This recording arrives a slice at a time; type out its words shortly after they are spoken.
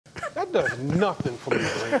That does nothing for me,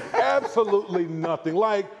 Green. Absolutely nothing.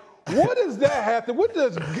 Like, what does that have to, what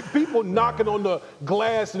does people knocking on the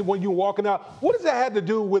glass when you're walking out, what does that have to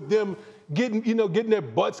do with them getting their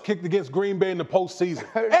butts kicked against Green Bay in the postseason?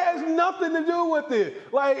 It has nothing to do with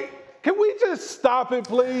it. Like, can we just stop it,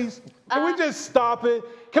 please? Can we just stop it?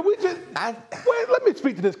 Can we just, wait, let me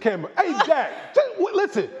speak to this camera. Hey, Dak, just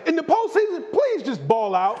listen, in the postseason, please just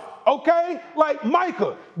ball out, okay? Like,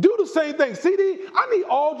 Micah, do the same thing. CD, I need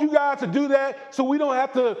all you guys to do that so we don't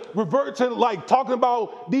have to revert to, like, talking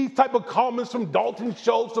about these type of comments from Dalton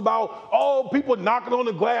Schultz about, oh, people knocking on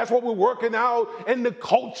the glass while we're working out and the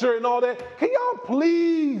culture and all that. Can y'all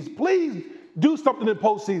please do something in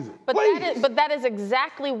postseason? But that is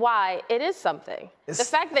exactly why it is something. The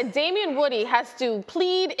fact that Damien Woody has to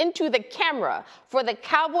plead into the camera for the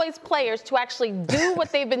Cowboys players to actually do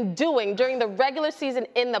what they've been doing during the regular season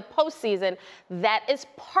in the postseason, that is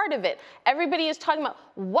part of it. Everybody is talking about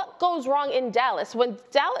what goes wrong in Dallas. When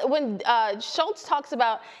Schultz talks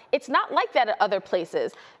about it's not like that at other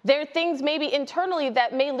places. There are things maybe internally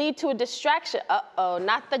that may lead to a distraction. Uh-oh,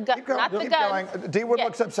 not the gun. Not the gun. D Wood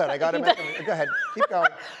looks upset. I got to make him. Go ahead. Keep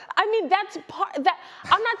going. I mean, that's part that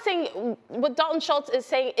I'm not saying what Dalton Schultz is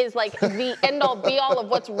saying is like the end all be all of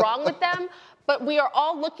what's wrong with them. But we are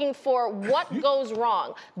all looking for what goes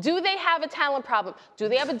wrong. Do they have a talent problem? Do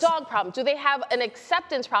they have a dog problem? Do they have an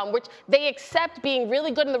acceptance problem, which they accept being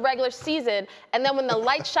really good in the regular season, and then when the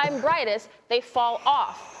lights shine brightest, they fall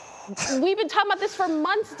off? We've been talking about this for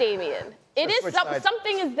months, Damien.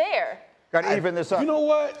 Something is there. Got to even this up. You know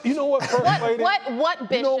what? First lady? What,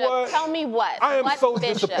 Bishop? You know what? Tell me what. I am so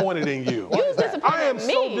disappointed in you. You're disappointed I am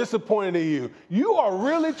so disappointed in you. You are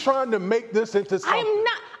really trying to make this into something. I'm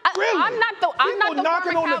not. Really? I'm not the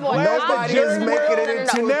knocking on the Cowboys. Nobody is making it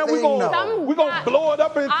into and now we're gonna blow it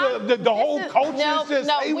up into the whole culture.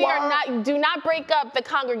 No, we are not. Do not break up the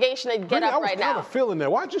congregation and get up right now. I was kind of feeling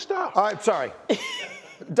that. Why'd you stop? All right, sorry.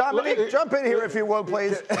 Dominic, jump in here if you will,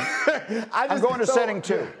 please. I'm going to setting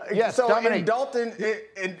 2. Yes, so Dominic.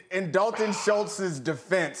 In Dalton Schultz's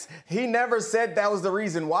defense, he never said that was the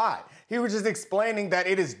reason why. He was just explaining that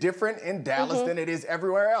it is different in Dallas than it is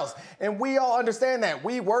everywhere else. And we all understand that.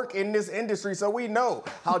 We work in this industry, so we know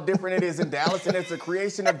how different it is in Dallas, and it's a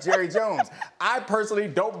creation of Jerry Jones. I personally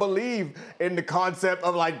don't believe in the concept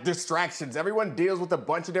of, like, distractions. Everyone deals with a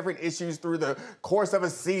bunch of different issues through the course of a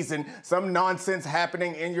season. Some nonsense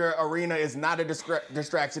happening in your arena is not a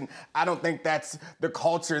distraction. I don't think that's the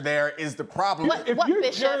culture there is the problem. If you're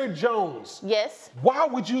Bishop? Jerry Jones, yes, why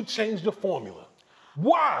would you change the formula?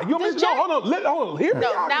 Why? You mean, hold on. Hear me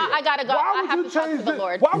out now here. I gotta go. I have to talk to the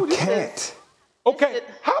Lord. Why would you change? Okay,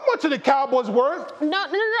 how much are the Cowboys worth? No.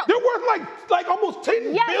 They're worth like almost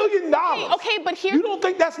 $10 billion. Okay, but here. You don't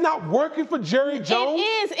think that's not working for Jerry Jones?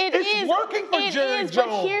 It is. It's working for Jerry Jones.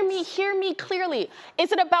 But hear me clearly.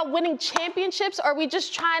 Is it about winning championships, or are we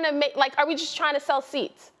just trying to sell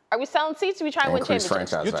seats? Are we selling seats, or are we trying to win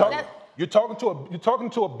championships? You're talking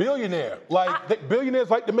to a billionaire. Like billionaires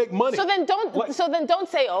like to make money. So then don't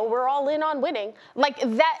say, oh, we're all in on winning. Like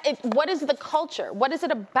that. What is the culture? What is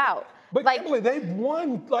it about? But Emily, they've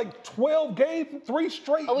won like 12 games, 3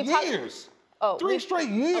 straight years. 3 straight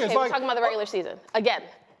years. Okay, we're talking about the regular season again.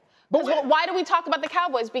 But why do we talk about the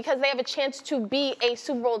Cowboys? Because they have a chance to be a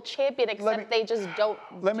Super Bowl champion, except they just don't.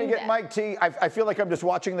 Let me get Mike T. I feel like I'm just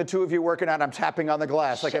watching the two of you working out. I'm tapping on the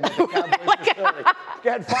glass like I'm at the Cowboys facility. Go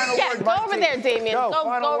ahead, final word, Mike Go over there, Damien.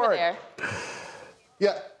 Go over there.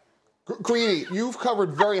 Yeah, Greedy, you've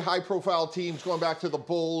covered very high-profile teams going back to the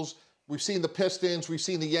Bulls. We've seen the Pistons. We've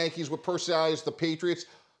seen the Yankees with personalities, the Patriots.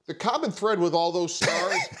 The common thread with all those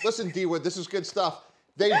stars, listen, D-Wood, this is good stuff.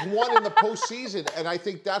 They've won in the postseason, and I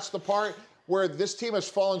think that's the part where this team has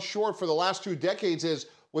fallen short for the last 2 decades is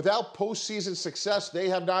without postseason success, they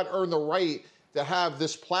have not earned the right to have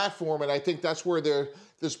this platform, and I think that's where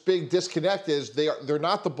this big disconnect is. They're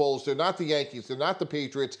not the Bulls, they're not the Yankees, they're not the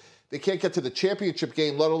Patriots. They can't get to the championship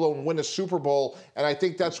game, let alone win a Super Bowl, and I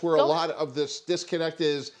think that's where a lot of this disconnect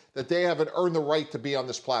is, that they haven't earned the right to be on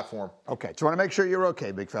this platform. Okay, just want to make sure you're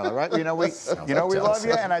okay, big fella, right? We love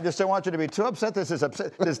you, and I just don't want you to be too upset. This is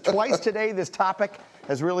upset. Twice today, this topic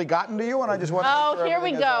has really gotten to you, and I just want to make sure here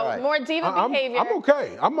we go. Right. More diva behavior. I'm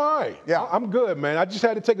okay. I'm all right. Yeah. I'm good, man. I just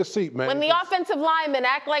had to take a seat, man. When the offensive linemen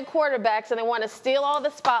act like quarterbacks and they want to steal all the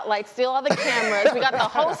spotlight, steal all the cameras, we got the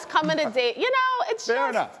host coming to date. It's fair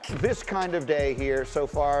enough. This kind of day here so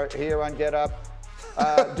far here on Get Up.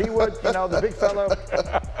 D-Wood, the big fellow.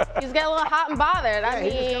 He's got a little hot and bothered. He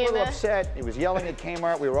just got a little upset. He was yelling at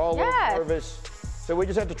Kmart. We were all a little nervous. So we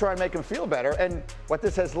just have to try and make him feel better. And what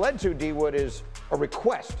this has led to, D. Wood, is a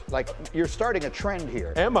request. Like, you're starting a trend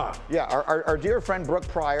here. Am I? Yeah, our dear friend Brooke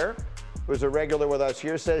Pryor, who's a regular with us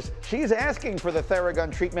here, says she's asking for the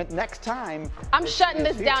Theragun treatment next time. I'm shutting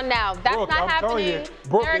this down now. That's Brooke, not I'm telling happening. you,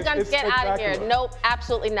 Brooke, Theraguns, get out of here. Nope,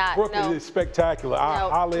 absolutely not. Brooke no. is spectacular.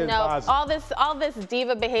 I'll advise you. All this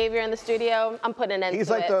diva behavior in the studio, I'm putting an end to it. He's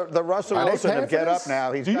like the Russell Wilson of Get Up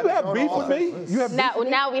now. Do you have beef with me?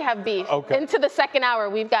 Now we have beef. Okay. Into the second hour,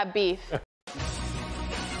 we've got beef.